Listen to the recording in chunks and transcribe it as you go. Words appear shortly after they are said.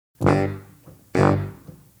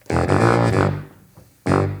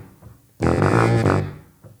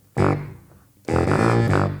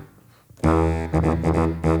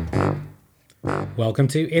Welcome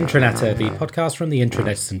to Intranetter, the podcast from the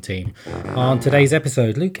Intranetizen team. On today's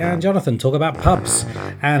episode, Luke and Jonathan talk about pubs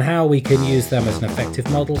and how we can use them as an effective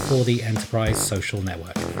model for the enterprise social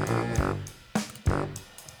network.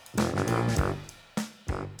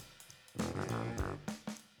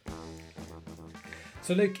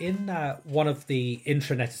 So Luke, in one of the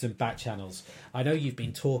Intranetizen back channels, I know you've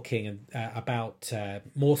been talking about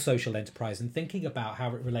more social enterprise and thinking about how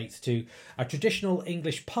it relates to a traditional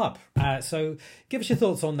English pub. So give us your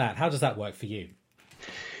thoughts on that. How does that work for you?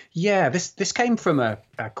 Yeah, this came from a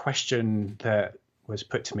question that was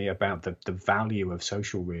put to me about the value of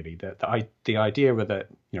social, really. The idea of that,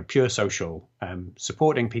 pure social,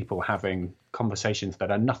 supporting people having conversations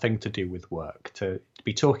that are nothing to do with work, to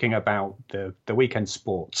be talking about the weekend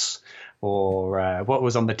sports or what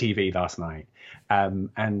was on the TV last night,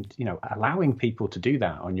 and allowing people to do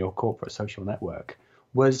that on your corporate social network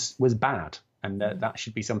was bad, and that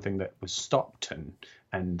should be something that was stopped,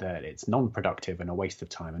 and it's non-productive and a waste of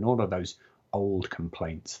time, and all of those old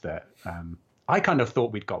complaints that I kind of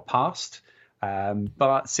thought we'd got past,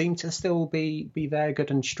 but seem to still be there, good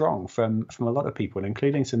and strong from a lot of people,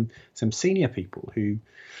 including some senior people who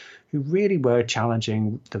really were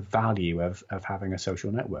challenging the value of having a social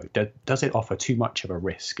network. Does it offer too much of a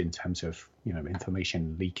risk in terms of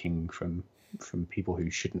information leaking from people who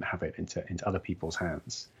shouldn't have it into other people's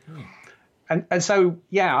hands? And so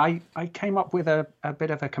I came up with a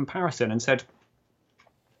bit of a comparison and said,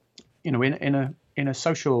 in a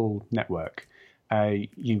social network,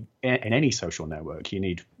 in any social network, you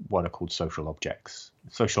need what are called social objects.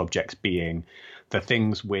 Social objects being the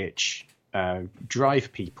things which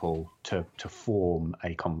drive people to form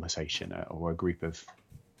a conversation or a group of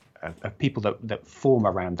people that form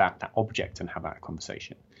around that object and have that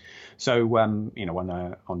conversation. So on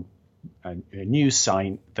a news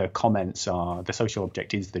site, the comments are the social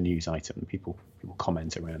object is the news item. People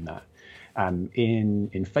comment around that. In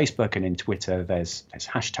Facebook and in Twitter, there's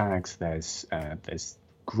hashtags, there's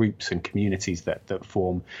groups and communities that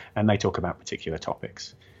form, and they talk about particular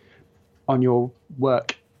topics. On your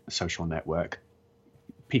work social network,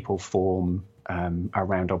 people form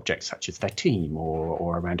around objects such as their team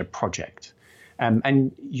or around a project,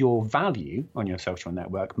 and your value on your social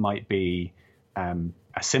network might be a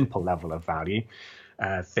simple level of value.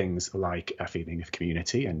 Things like a feeling of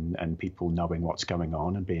community and people knowing what's going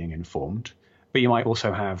on and being informed. But you might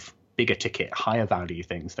also have bigger ticket, higher value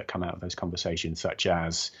things that come out of those conversations, such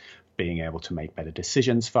as being able to make better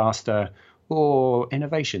decisions faster, or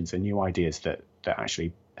innovations and new ideas that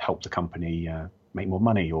actually help the company make more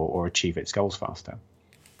money or achieve its goals faster.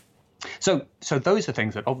 So those are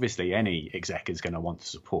things that obviously any exec is going to want to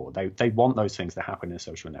support. They want those things to happen in a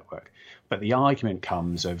social network. But the argument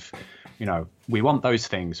comes of, we want those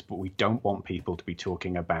things, but we don't want people to be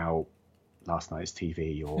talking about last night's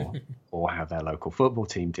TV or how their local football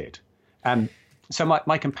team did. So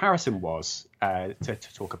my comparison was to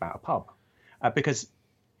talk about a pub, because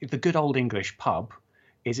the good old English pub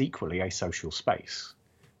is equally a social space.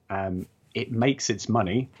 It makes its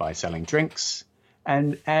money by selling drinks,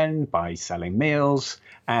 and by selling meals,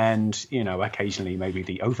 and occasionally maybe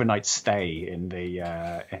the overnight stay in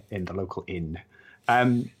the local inn,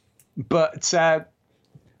 but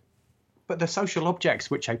the social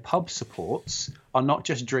objects which a pub supports are not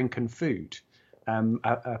just drink and food.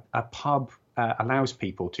 A pub allows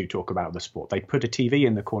people to talk about the sport. They put a TV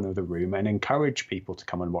in the corner of the room and encourage people to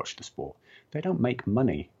come and watch the sport. They don't make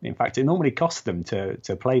money. In fact, it normally costs them to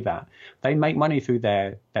play that. They make money through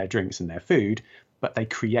their drinks and their food, but they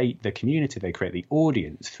create the community, they create the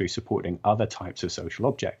audience through supporting other types of social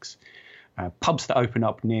objects. Pubs that open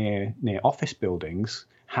up near office buildings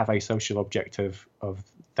have a social object of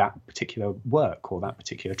that particular work or that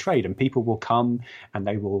particular trade, and people will come and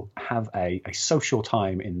they will have a social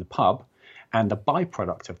time in the pub. And the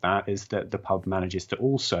byproduct of that is that the pub manages to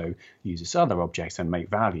also use its other objects and make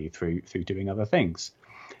value through doing other things.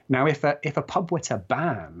 Now, if a pub were to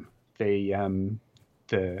ban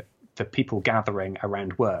the people gathering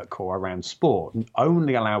around work or around sport and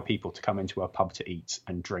only allow people to come into a pub to eat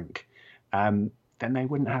and drink, then they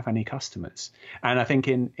wouldn't have any customers. And I think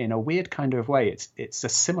in a weird kind of way, it's a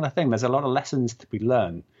similar thing. There's a lot of lessons to be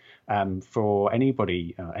learned for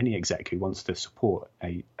anybody, any exec who wants to support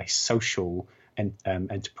a social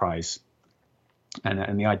enterprise.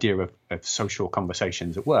 And the idea of social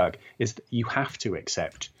conversations at work is that you have to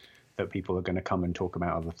accept that people are going to come and talk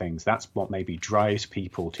about other things. That's what maybe drives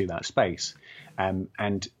people to that space,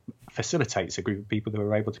 and facilitates a group of people that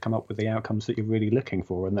are able to come up with the outcomes that you're really looking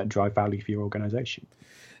for and that drive value for your organization.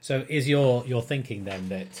 So is your thinking then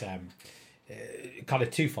that kind of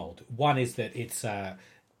twofold? One is that it's a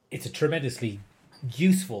tremendously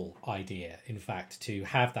useful idea, in fact, to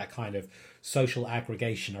have that kind of social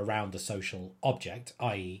aggregation around a social object,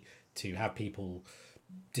 i.e. to have people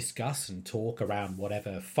discuss and talk around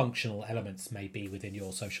whatever functional elements may be within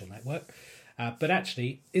your social network. But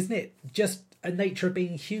actually, isn't it just a nature of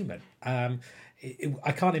being human? I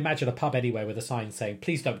can't imagine a pub anywhere with a sign saying,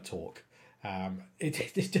 please don't talk.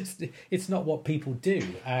 It's not what people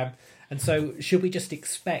do. And so should we just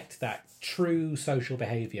expect that true social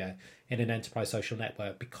behaviour in an enterprise social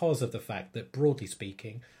network because of the fact that, broadly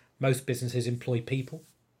speaking, most businesses employ people?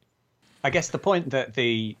 I guess the point that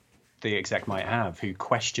the exec might have who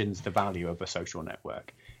questions the value of a social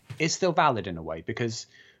network is still valid in a way, because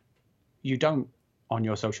you don't, on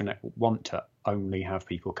your social network, want to only have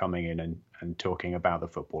people coming in and talking about the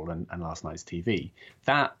football and last night's TV.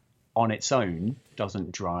 That on its own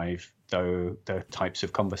doesn't drive the types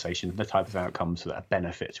of conversations, the type of outcomes that are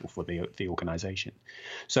beneficial for the organization.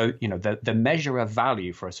 So, the measure of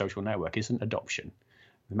value for a social network isn't adoption.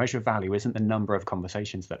 The measure of value isn't the number of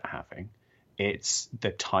conversations that are having. It's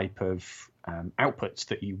the type of outputs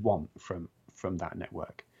that you want from that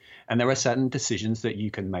network. And there are certain decisions that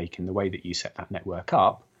you can make in the way that you set that network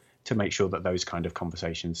up to make sure that those kind of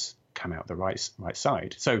conversations come out the right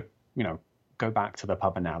side. So, go back to the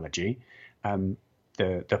pub analogy.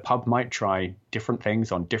 The pub might try different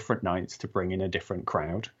things on different nights to bring in a different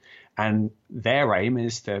crowd. And their aim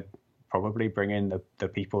is to probably bring in the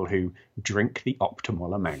people who drink the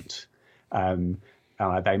optimal amount.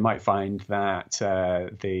 They might find that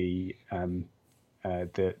the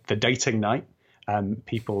dating night,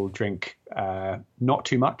 people drink not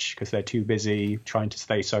too much because they're too busy trying to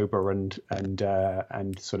stay sober and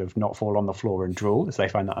sort of not fall on the floor and drool, as they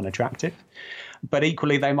find that unattractive. But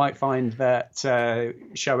equally, they might find that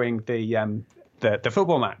showing the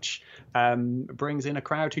football match brings in a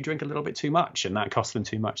crowd who drink a little bit too much, and that costs them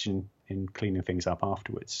too much in cleaning things up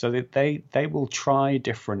afterwards. So they will try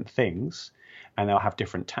different things, and they'll have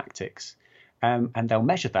different tactics, and they'll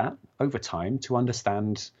measure that over time to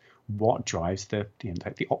understand what drives the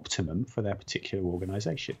optimum for their particular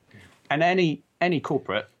organization. And any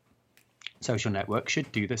corporate social network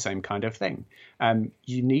should do the same kind of thing.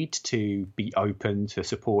 You need to be open to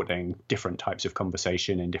supporting different types of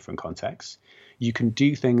conversation in different contexts. You can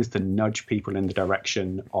do things to nudge people in the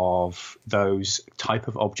direction of those type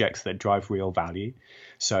of objects that drive real value.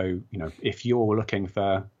 So, if you're looking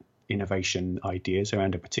for innovation ideas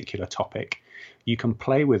around a particular topic, you can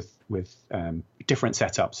play with different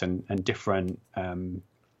setups and different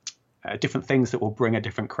things that will bring a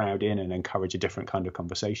different crowd in and encourage a different kind of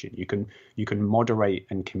conversation. You can moderate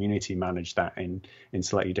and community manage that in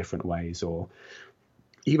slightly different ways, or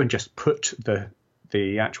even just put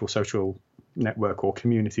the actual social network or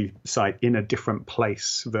community site in a different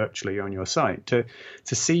place virtually on your site to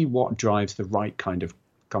see what drives the right kind of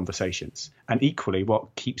conversations, and equally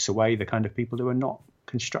what keeps away the kind of people who are not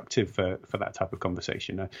constructive for that type of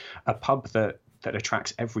conversation. A pub that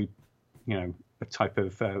attracts every a type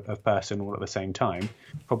of person all at the same time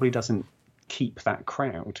probably doesn't keep that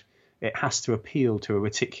crowd. It has to appeal to a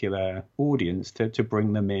particular audience to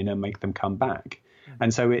bring them in and make them come back.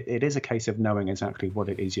 And so it is a case of knowing exactly what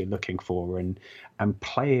it is you're looking for and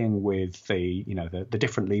playing with the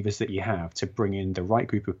different levers that you have to bring in the right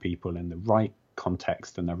group of people in the right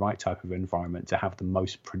context and the right type of environment to have the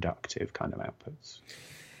most productive kind of outputs.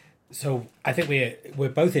 So I think we're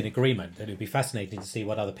both in agreement that it would be fascinating to see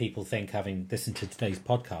what other people think, having listened to today's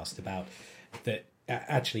podcast, about that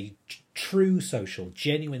actually true social,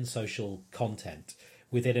 genuine social content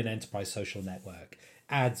within an enterprise social network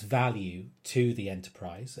adds value to the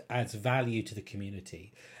enterprise, adds value to the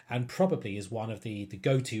community, and probably is one of the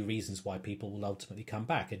go-to reasons why people will ultimately come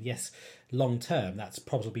back. And yes, long term, that's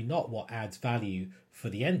probably not what adds value for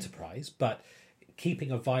the enterprise, but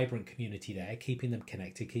keeping a vibrant community there, keeping them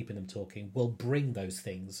connected, keeping them talking, will bring those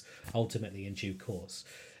things ultimately in due course.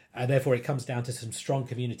 And therefore, it comes down to some strong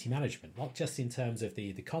community management, not just in terms of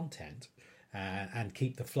the content and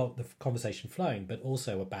keep the conversation flowing, but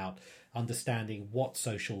also about understanding what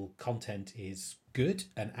social content is good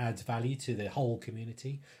and adds value to the whole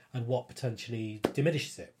community and what potentially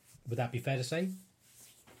diminishes it. Would that be fair to say?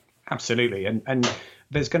 Absolutely. And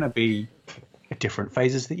there's going to be different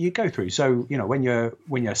phases that you go through. So, when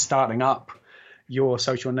you're starting up your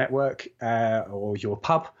social network or your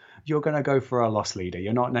pub, you're going to go for a loss leader.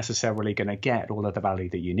 You're not necessarily going to get all of the value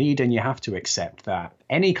that you need, and you have to accept that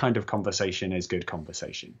any kind of conversation is good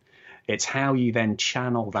conversation. It's how you then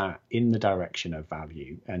channel that in the direction of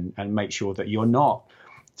value and make sure that you're not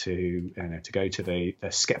to go to the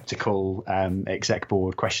skeptical exec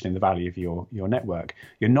board questioning the value of your network,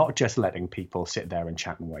 you're not just letting people sit there and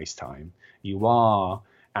chat and waste time. You are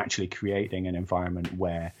actually creating an environment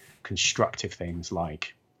where constructive things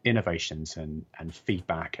like innovations and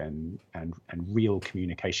feedback and real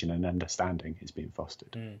communication and understanding is being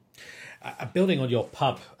fostered. Building on your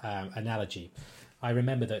pub analogy, I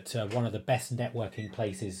remember that one of the best networking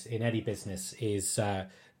places in any business is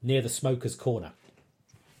near the smokers' corner.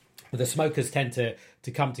 The smokers tend to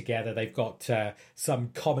come together. They've got some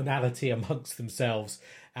commonality amongst themselves.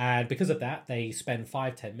 And because of that, they spend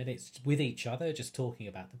 5-10 minutes with each other, just talking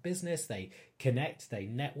about the business. They connect, they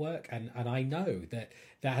network. And I know that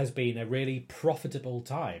has been a really profitable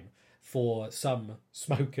time for some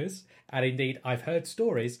smokers. And indeed, I've heard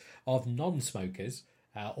stories of non-smokers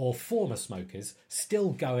or former smokers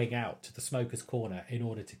still going out to the smokers' corner in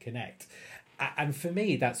order to connect. And for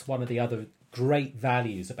me, that's one of the other great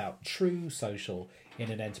values about true social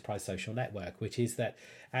in an enterprise social network, which is that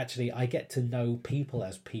actually I get to know people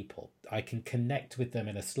as people. I can connect with them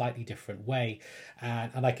in a slightly different way,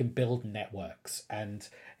 and I can build networks. And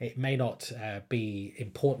it may not be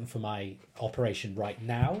important for my operation right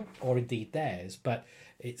now, or indeed theirs, but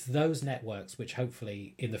it's those networks which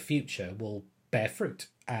hopefully in the future will bear fruit.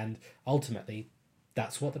 And ultimately,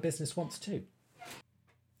 that's what the business wants too.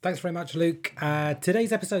 Thanks very much, Luke.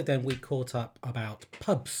 Today's episode, then, we caught up about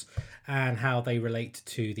pubs and how they relate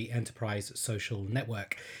to the enterprise social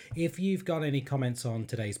network. If you've got any comments on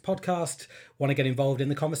today's podcast, want to get involved in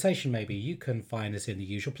the conversation maybe, you can find us in the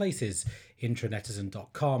usual places,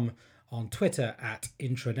 intranetizen.com, on Twitter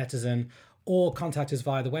 @intranetizen, or contact us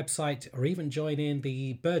via the website, or even join in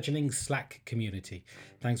the burgeoning Slack community.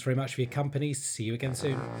 Thanks very much for your company. See you again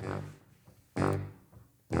soon.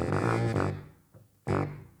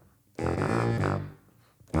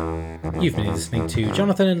 You've been listening to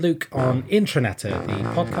Jonathan and Luke on Intranetter, the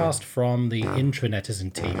podcast from the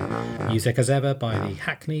Intranetizen team. Music as ever by the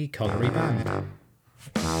Hackney Colliery Band.